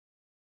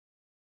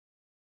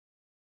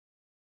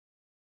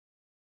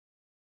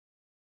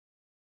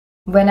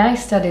When I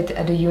studied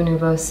at the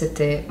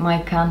university,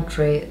 my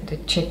country, the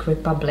Czech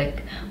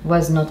Republic,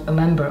 was not a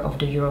member of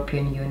the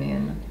European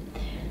Union.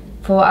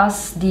 For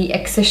us, the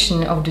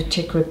accession of the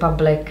Czech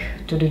Republic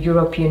to the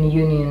European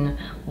Union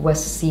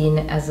was seen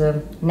as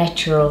a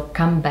natural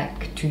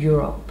comeback to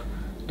Europe,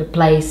 the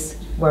place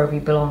where we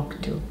belong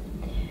to.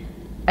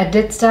 At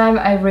that time,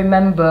 I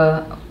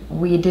remember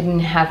we didn't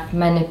have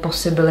many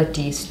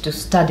possibilities to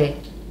study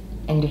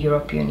in the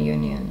European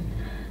Union.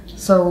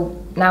 So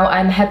now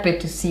I'm happy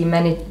to see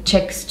many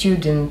Czech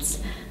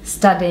students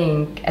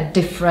studying at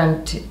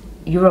different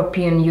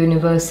European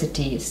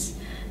universities,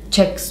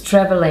 Czechs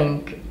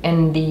traveling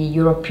in the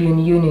European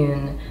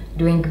Union,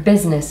 doing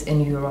business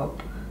in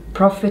Europe,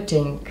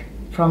 profiting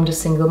from the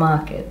single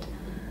market.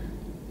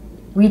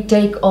 We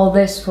take all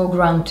this for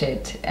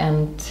granted,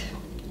 and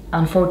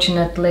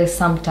unfortunately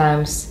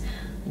sometimes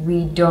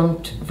we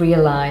don't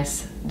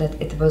realize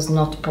that it was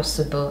not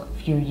possible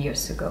a few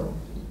years ago.